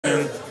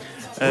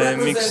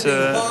Mix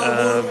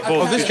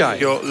both this guy?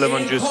 your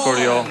lemon juice for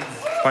your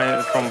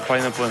from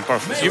pineapple and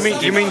parsley.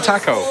 You mean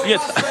taco?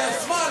 Yes.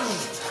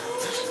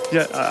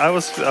 Yeah, I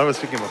was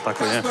thinking about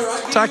taco. Yeah.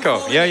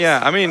 Taco.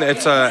 Yeah. I mean,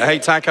 it's hey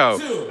taco.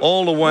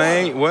 All the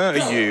way. Where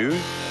are you?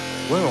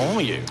 Where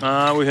are you?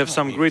 We have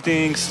some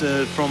greetings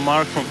from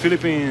Mark from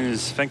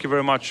Philippines. Thank you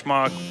very much,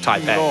 Mark.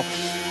 Kacper.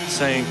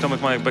 Saying,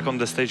 Tomek Mike back on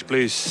the stage,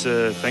 please.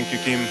 Thank you,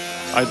 Kim.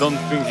 I don't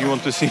think you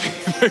want to see me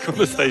back on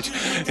the stage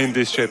in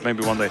this shape.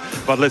 Maybe one day.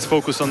 But let's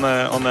focus on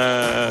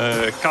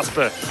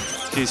Kacper.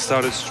 He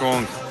started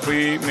strong.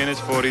 3 minutes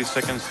 40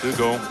 seconds to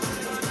go.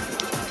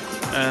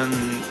 And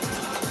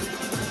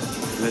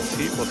let's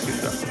see what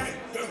he's got.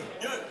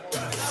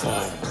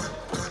 Oh.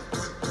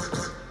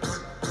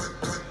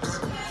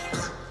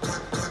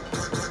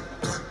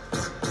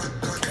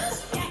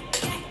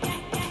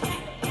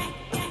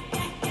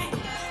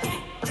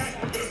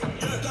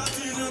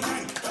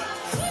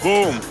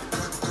 Boom!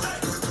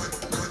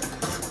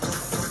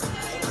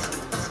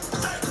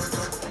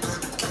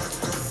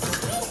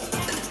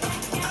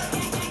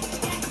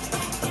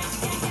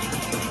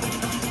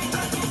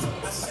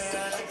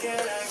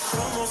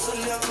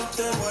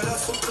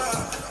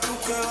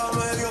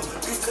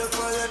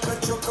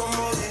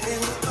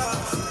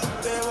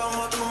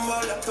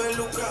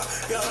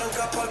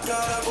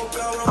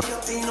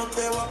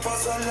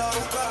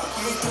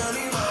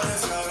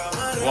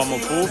 One more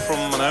pull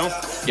from Mania.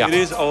 Yeah. It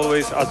is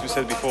always, as we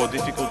said before,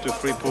 difficult to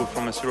free pull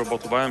from a zero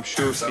bottle, but I'm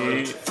sure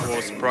he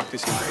was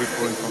practicing free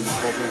pulling from this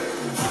bottle.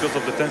 Because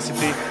of the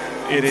density,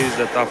 it is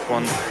a tough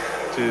one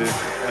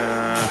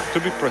to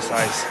be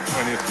precise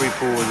when you free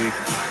pull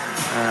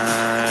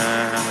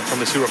from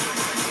the syrup.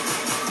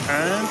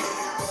 And,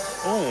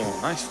 oh,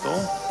 nice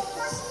though.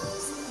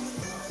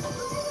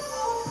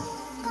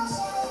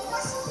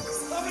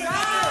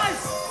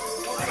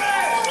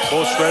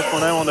 Full shred for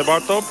now on the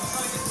bar top.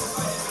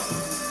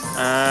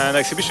 And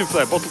exhibition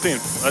Flair, bottle in.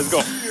 Let's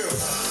go.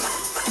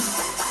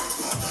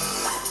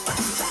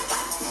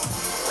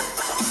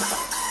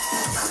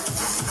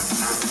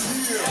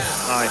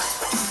 Nice.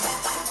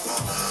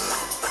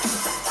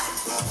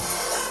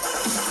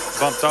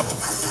 Bumped up.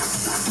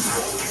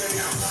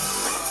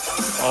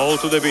 All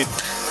to the beat.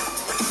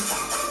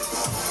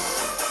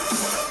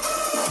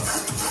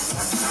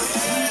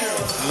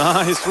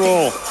 Nice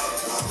roll.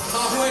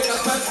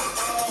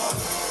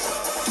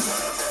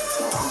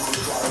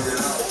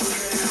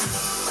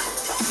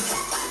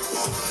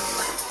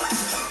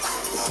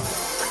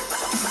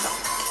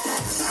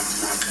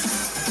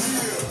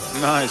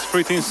 Nice.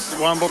 3 teams,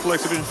 1 bottle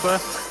exhibition Flair.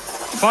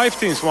 5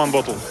 teams, 1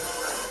 bottle.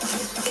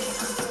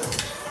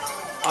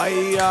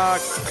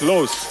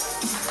 Close.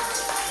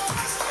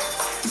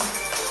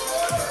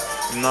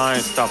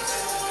 Nice stuff.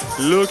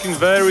 Looking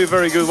very,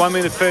 very good. 1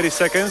 minute 30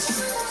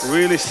 seconds.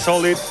 Really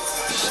solid,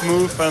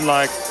 smooth, and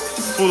like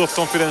full of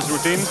confidence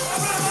routine.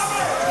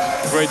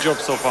 Great job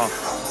so far.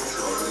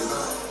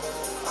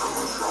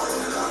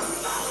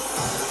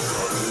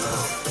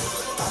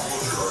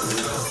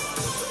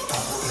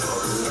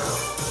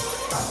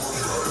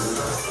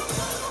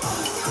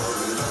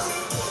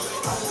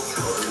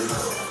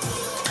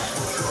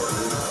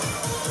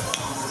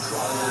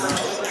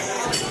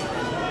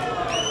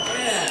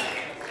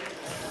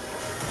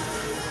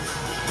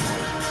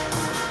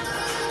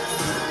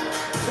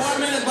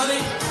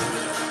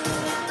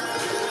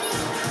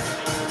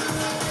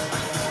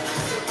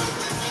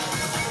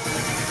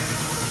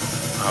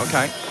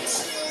 Okay.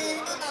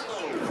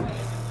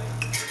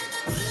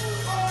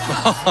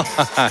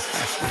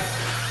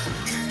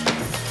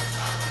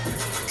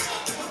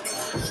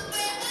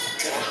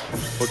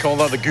 We call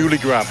that the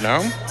ghoulie grab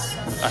now.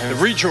 The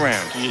reach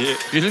around. Yeah.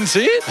 You didn't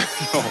see it?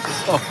 No.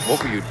 Oh,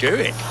 what were you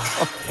doing?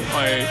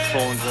 My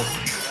phone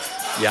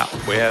just... Yeah,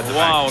 we had the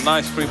Wow,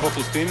 nice 3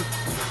 bottles team.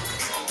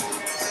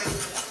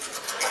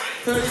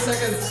 30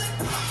 seconds.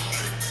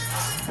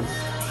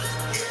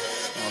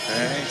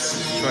 Okay,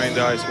 showing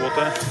the ice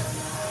water.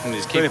 And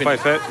he's keeping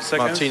 25 seconds.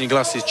 martini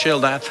glasses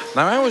chilled out.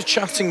 Now, I was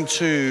chatting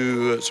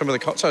to some of the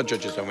cocktail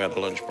judges when we had the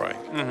lunch break.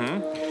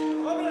 And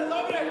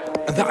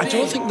I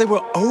don't think they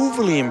were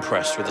overly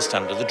impressed with the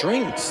standard of the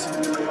drinks. I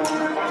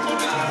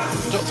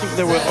don't think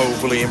they were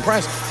overly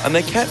impressed. And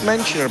they kept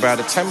mentioning about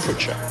a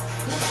temperature.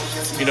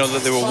 You know,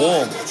 that they were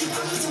warm.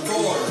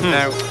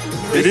 Now,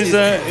 it is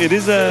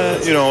a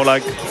you know,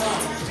 like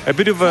a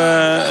bit of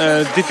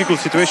a difficult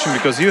situation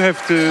because you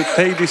have to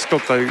take this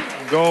cocktail,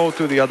 go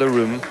to the other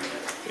room.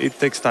 It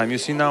takes time. You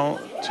see now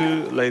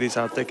 2 ladies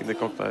are taking the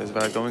cocktails. They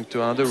are going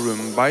to another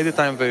room. By the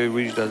time they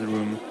reach that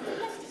room,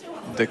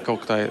 the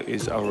cocktail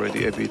is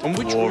already a bit and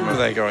which warmer. room are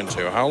they going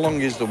to? How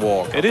long is the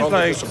walk? It is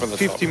like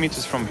 50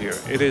 meters from here.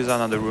 It is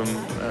another room,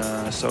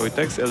 so it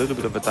takes a little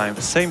bit of a time. At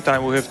the same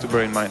time, we have to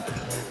bear in mind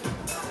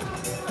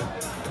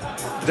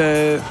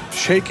the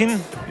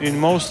shaking in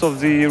most of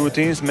the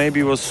routines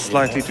maybe was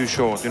slightly too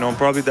short. You know,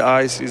 probably the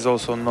ice is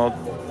also not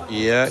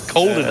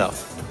cold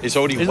enough. It's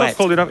already It's wet. not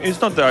cold enough.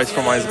 It's not the ice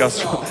from Ice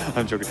Gastro.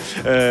 I'm joking.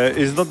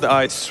 It's not the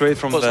ice straight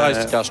from What's the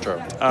Ice Gastro?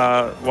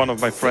 One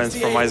of my friends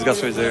from Ice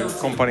Gastro is a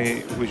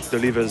company which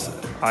delivers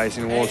ice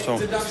in Warsaw.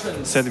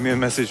 Sent me a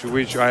message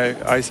which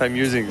ice I'm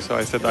using. So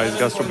I said Ice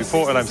Gastro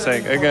before, and I'm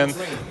saying again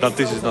that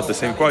this is not the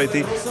same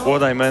quality.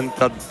 What I meant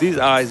that this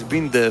ice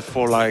been there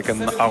for like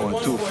an hour,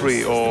 2,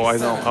 3, or I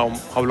don't know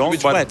how long.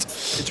 It's but wet.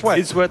 It's wet.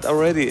 It's wet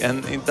already,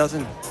 and it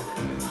doesn't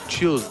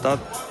chills that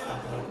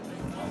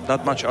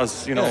much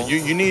as you know.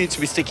 Yeah, you need it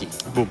to be sticky.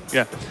 Boom.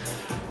 Yeah.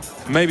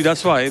 Maybe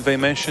that's why they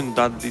mentioned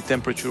that the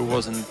temperature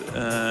wasn't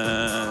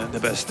the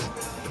best.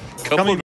 Couple